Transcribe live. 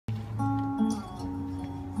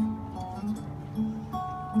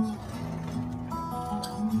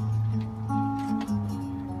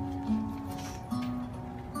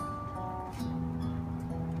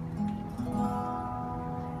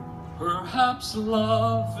Perhaps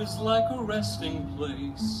love is like a resting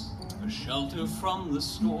place, a shelter from the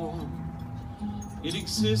storm. It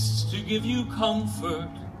exists to give you comfort,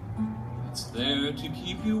 it's there to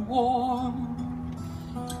keep you warm.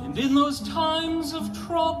 And in those times of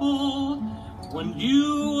trouble, when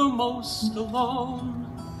you are most alone,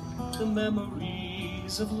 the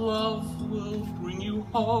memories of love will bring you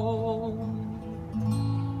home.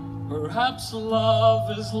 Perhaps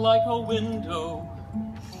love is like a window,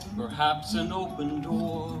 perhaps an open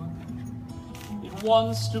door. It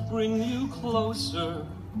wants to bring you closer,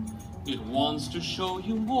 it wants to show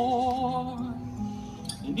you more.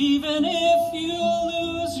 And even if you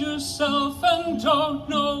lose yourself and don't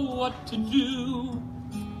know what to do,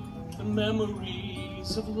 the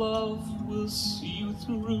memories of love will see you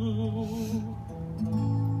through.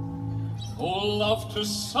 Oh, love to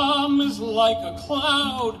some is like a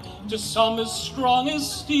cloud, to some as strong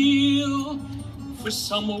as steel. For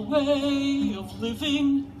some a way of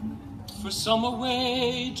living, for some a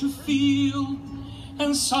way to feel.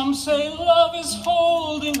 And some say love is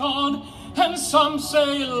holding on, and some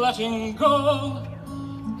say letting go.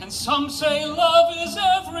 And some say love is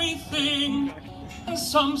everything, and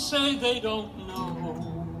some say they don't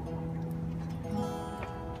know.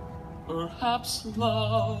 Perhaps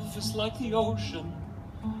love is like the ocean,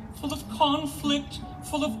 full of conflict,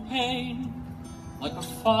 full of pain. Like a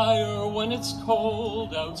fire when it's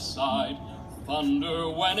cold outside,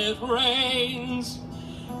 thunder when it rains.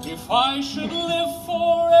 If I should live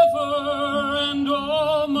forever and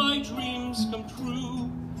all my dreams come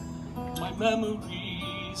true, my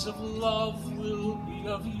memories of love will be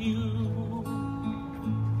of you.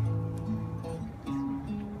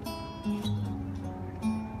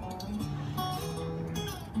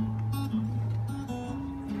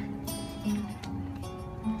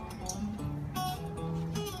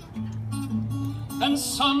 And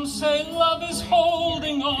some say love is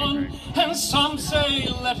holding on, and some say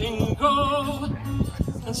letting go.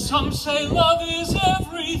 And some say love is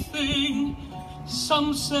everything,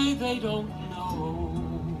 some say they don't know.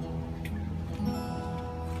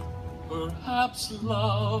 Perhaps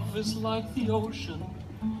love is like the ocean,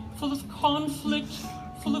 full of conflict,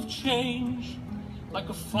 full of change. Like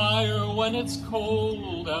a fire when it's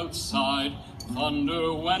cold outside,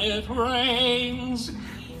 thunder when it rains.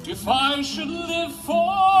 If I should live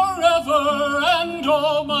forever and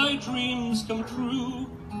all my dreams come true,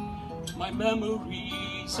 my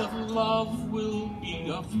memories of love will be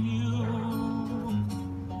of you.